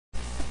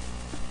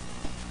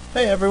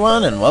Hey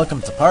everyone, and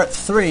welcome to part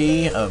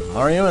 3 of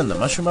Mario and the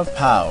Mushroom of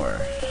Power.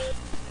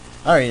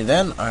 Alright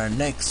then, our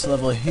next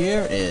level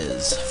here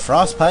is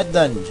Frostbite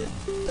Dungeon.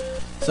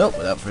 So,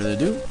 without further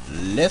ado,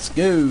 let's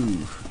go!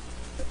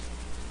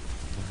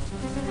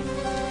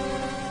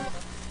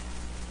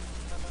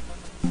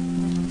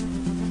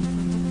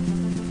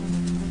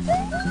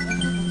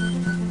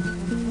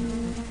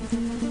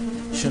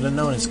 Should have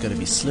known it's gonna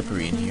be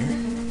slippery in here.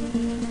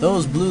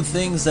 Those blue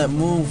things that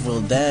move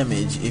will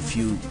damage if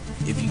you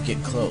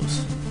get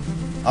close.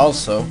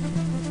 Also,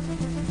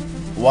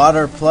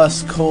 water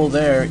plus cold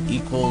air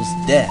equals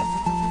death.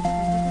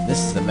 This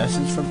is the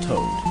message from Toad.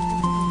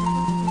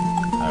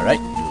 Alright,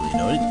 duly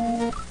noted.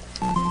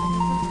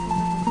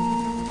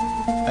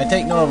 I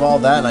take note of all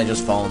that and I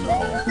just fall in the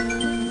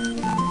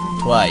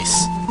hole.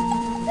 Twice.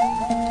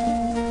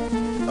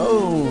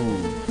 Oh,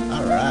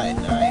 alright,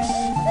 nice.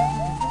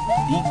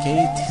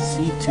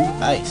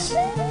 DKC2 ice.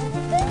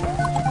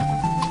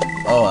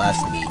 Oh,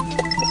 that's neat.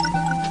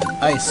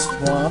 Ice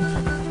swamp. Am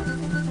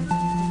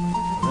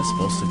I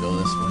supposed to go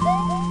this way?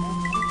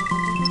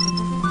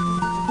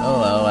 Oh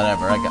well,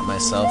 whatever. I got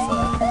myself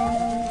a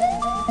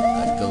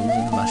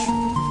golden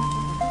mushroom.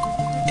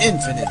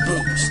 Infinite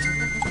boost.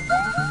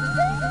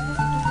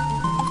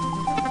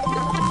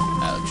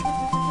 Ouch.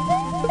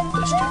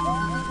 This jump.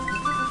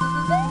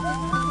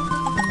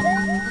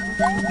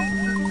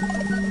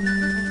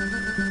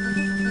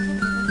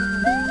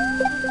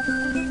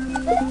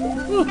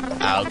 Woo.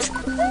 Ouch.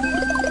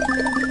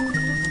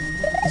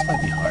 This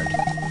might be hard.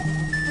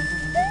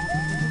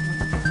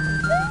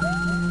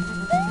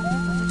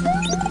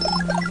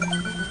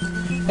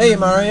 Hey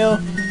Mario,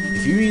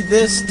 if you read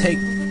this, take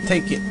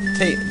it.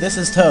 This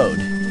is Toad.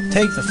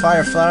 Take the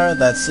fire flower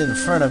that's in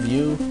front of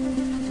you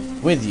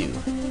with you.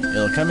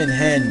 It'll come in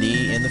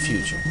handy in the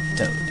future.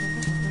 Toad.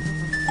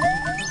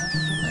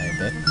 I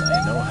bet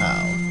I know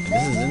how.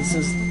 And this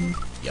is.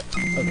 Yep.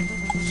 Okay.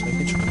 Just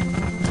making sure.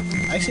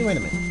 Actually, wait a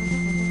minute.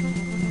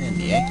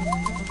 Handy, eh?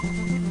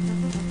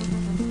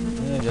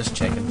 Just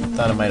checking.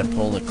 Thought I might have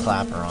pulled a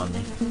clapper on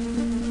me.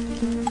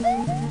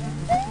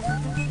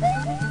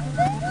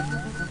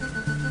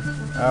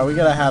 We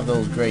gotta have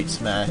those great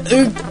smash.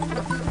 It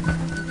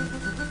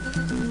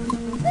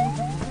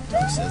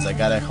says I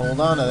gotta hold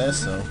on to this,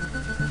 so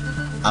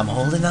I'm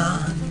holding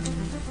on.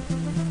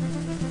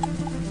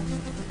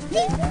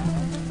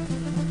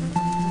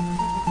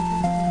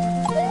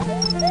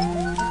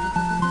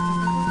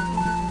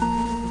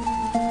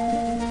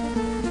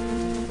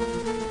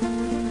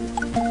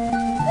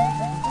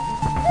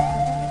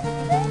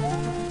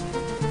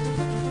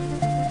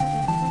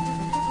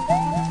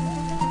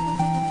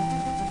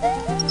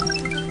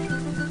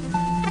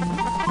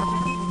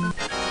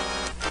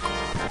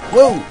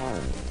 Whoa!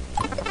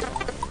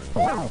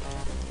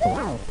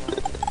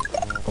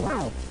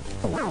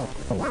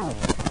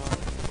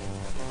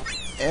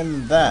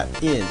 And that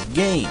is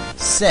game,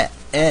 set,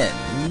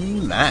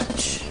 and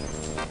match.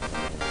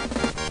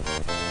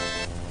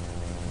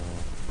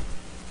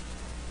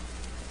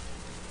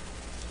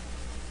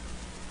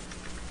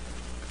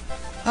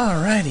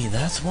 Alrighty,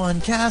 that's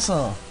one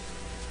castle.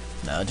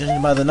 Now,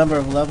 judging by the number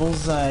of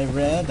levels I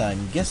read,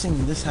 I'm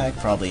guessing this hack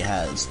probably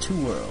has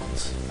 2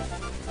 worlds.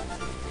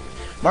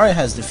 Mario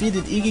has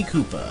defeated Iggy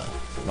Koopa.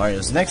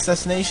 Mario's next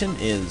destination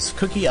is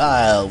Cookie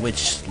Isle,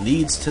 which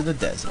leads to the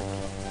desert.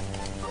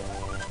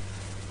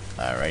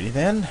 Alrighty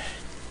then.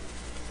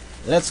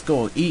 Let's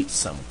go eat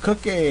some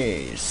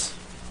cookies.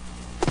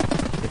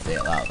 If they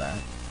allow that.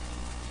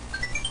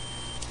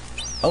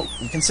 Oh,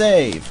 we can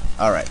save.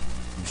 Alright.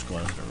 I'm just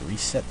going to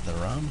reset the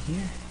ROM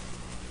here.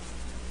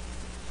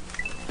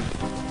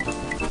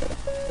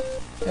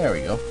 There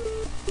we go.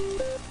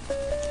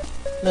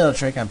 Little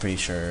trick I'm pretty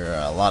sure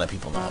a lot of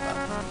people know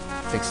about.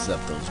 Fixes up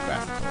those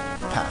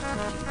graphical path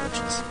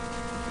glitches.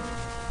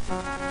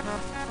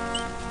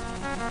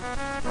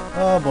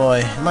 Oh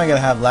boy, am I gonna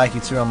have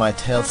Lakitu on my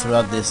tail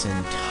throughout this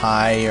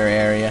entire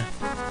area?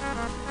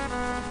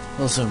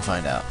 We'll soon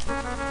find out.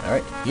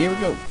 Alright, here we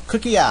go.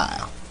 Cookie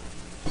Isle.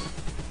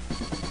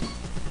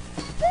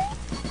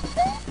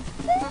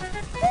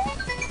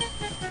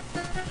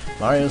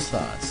 Mario's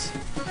thoughts.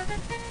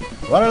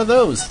 What are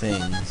those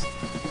things?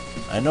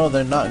 I know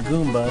they're not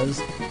Goombas.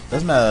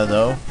 Doesn't matter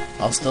though.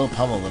 I'll still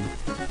pummel them.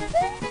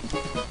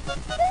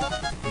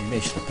 Maybe I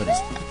should have put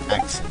his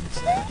accent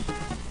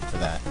for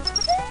that.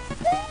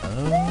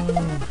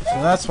 Oh,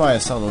 so that's why I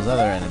saw those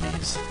other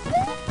enemies.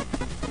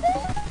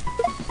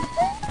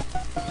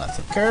 Lots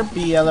of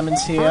Kirby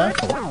elements here.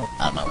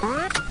 I don't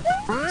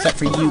know. Except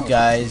for you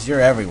guys, you're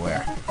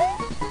everywhere.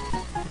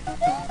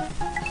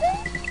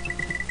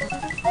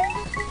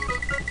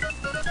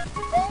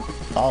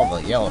 Follow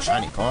the yellow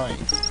shiny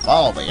coins.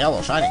 Follow the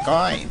yellow shiny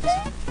coins.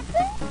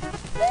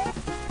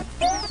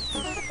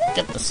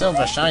 Get the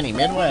silver shiny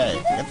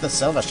midway. Get the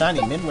silver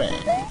shiny midway.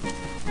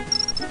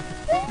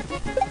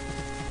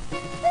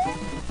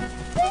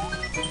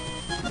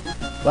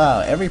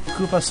 Wow, every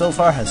Koopa so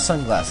far has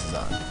sunglasses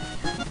on.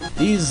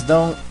 These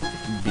don't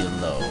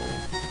below.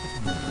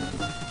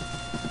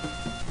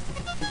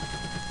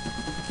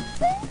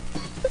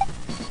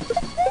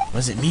 What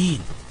does it mean?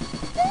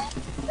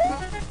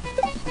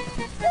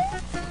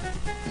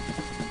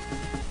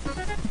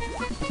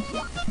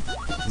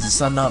 Is the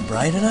sun not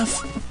bright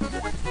enough?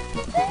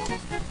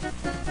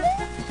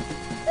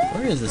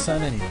 Where is the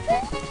sun anyway?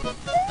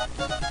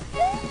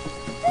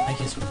 I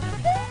guess we'll never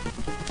know.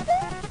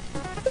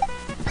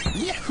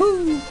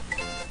 Yahoo!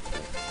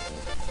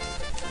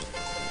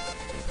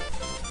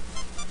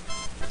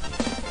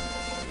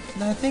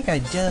 I think I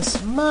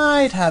just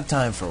might have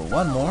time for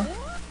one more.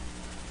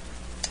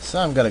 So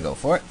I'm gonna go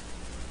for it.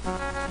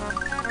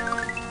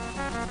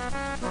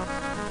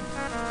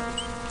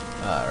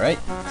 Alright,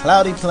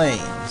 Cloudy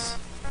Plains.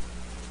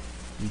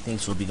 He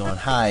thinks we'll be going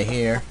high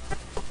here.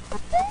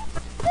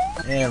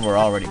 And we're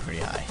already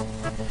pretty high.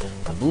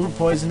 The blue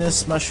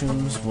poisonous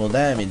mushrooms will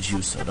damage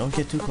you, so don't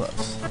get too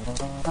close.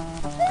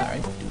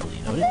 Alright,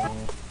 duly noted.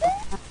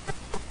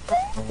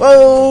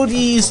 Whoa,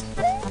 geez!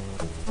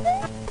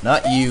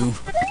 Not you.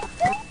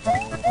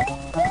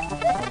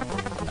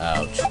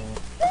 Ouch.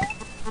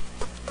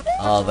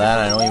 All that,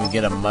 I don't even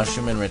get a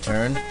mushroom in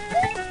return.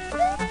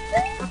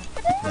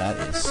 That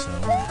is so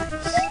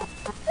nice.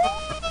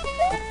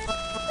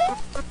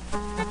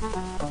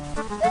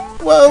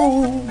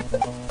 Whoa!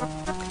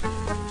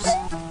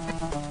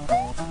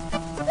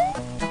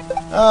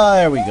 Ah,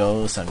 there we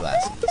go,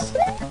 sunglasses.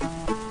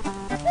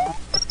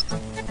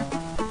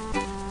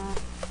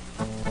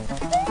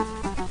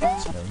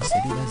 Smelly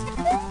city, doesn't it?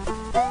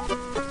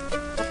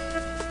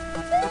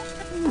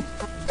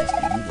 Just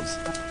be noodles.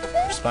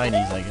 Or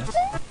spinies, I guess.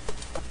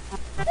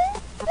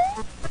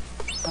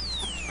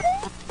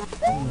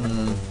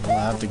 We'll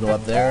have to go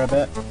up there a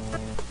bit.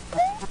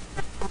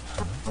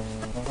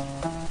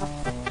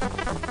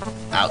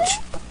 Ouch.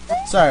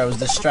 Sorry, I was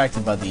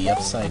distracted by the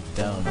upside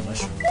down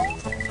mushroom right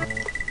there.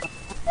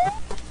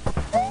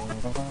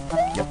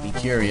 Get me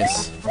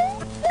curious.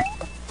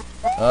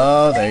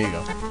 Oh, there you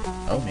go.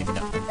 Oh, maybe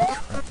not.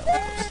 Crap, that was close.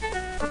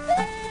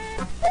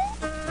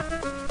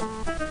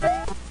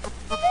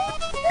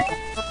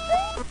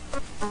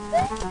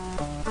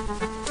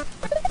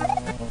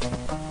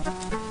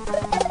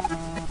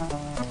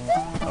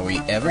 Are we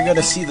ever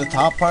gonna see the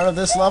top part of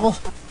this level?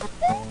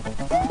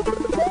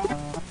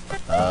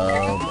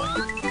 Oh boy.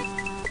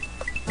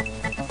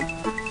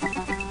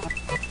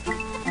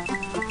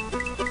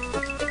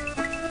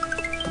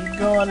 Keep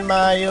going,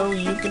 Mario.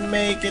 You can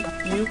make it.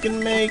 You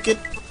can make it.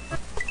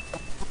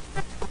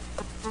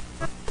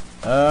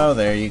 Oh,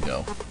 there you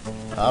go.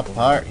 Top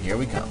part. Here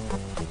we come.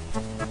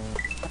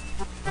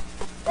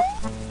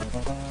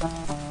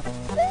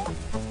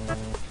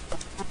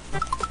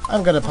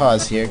 I'm gonna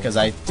pause here because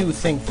I do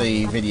think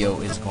the video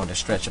is going to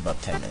stretch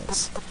about 10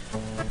 minutes.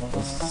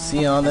 We'll see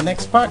you on the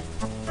next part.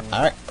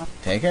 Alright,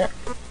 take care.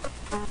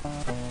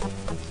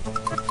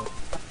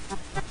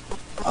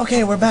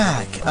 Okay, we're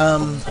back.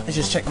 I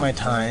just checked my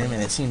time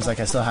and it seems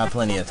like I still have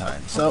plenty of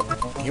time. So,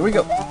 here we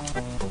go.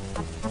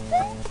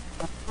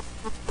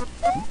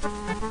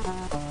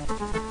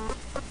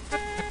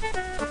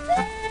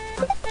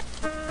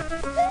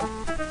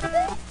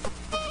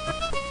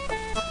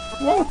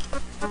 Whoa!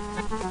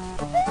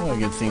 Oh,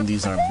 good thing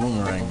these aren't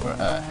Boomerang,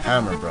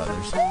 Hammer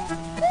Brothers.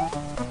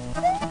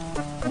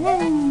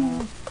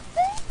 Woo!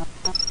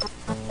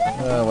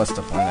 What's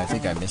the point? I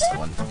think I missed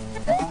one.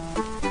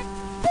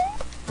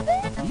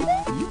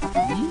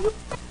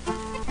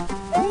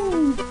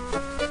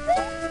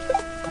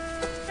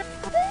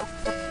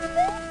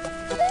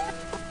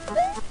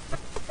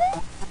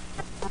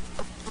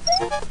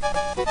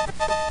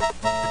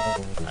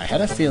 I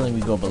had a feeling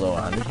we'd go below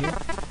 100 here.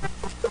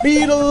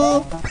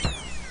 Beetle!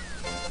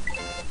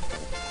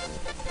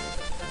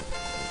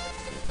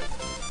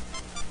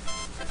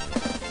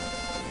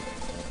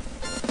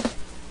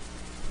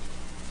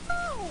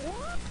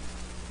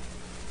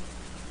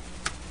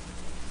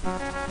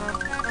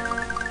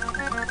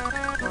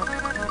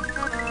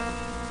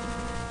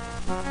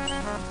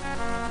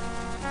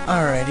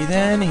 Alrighty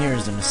then,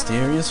 here's the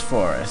mysterious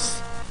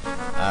forest.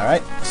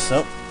 Alright,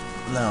 so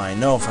now I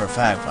know for a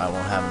fact I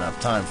won't have enough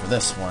time for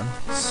this one.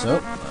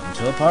 So,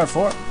 until part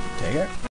 4, take care.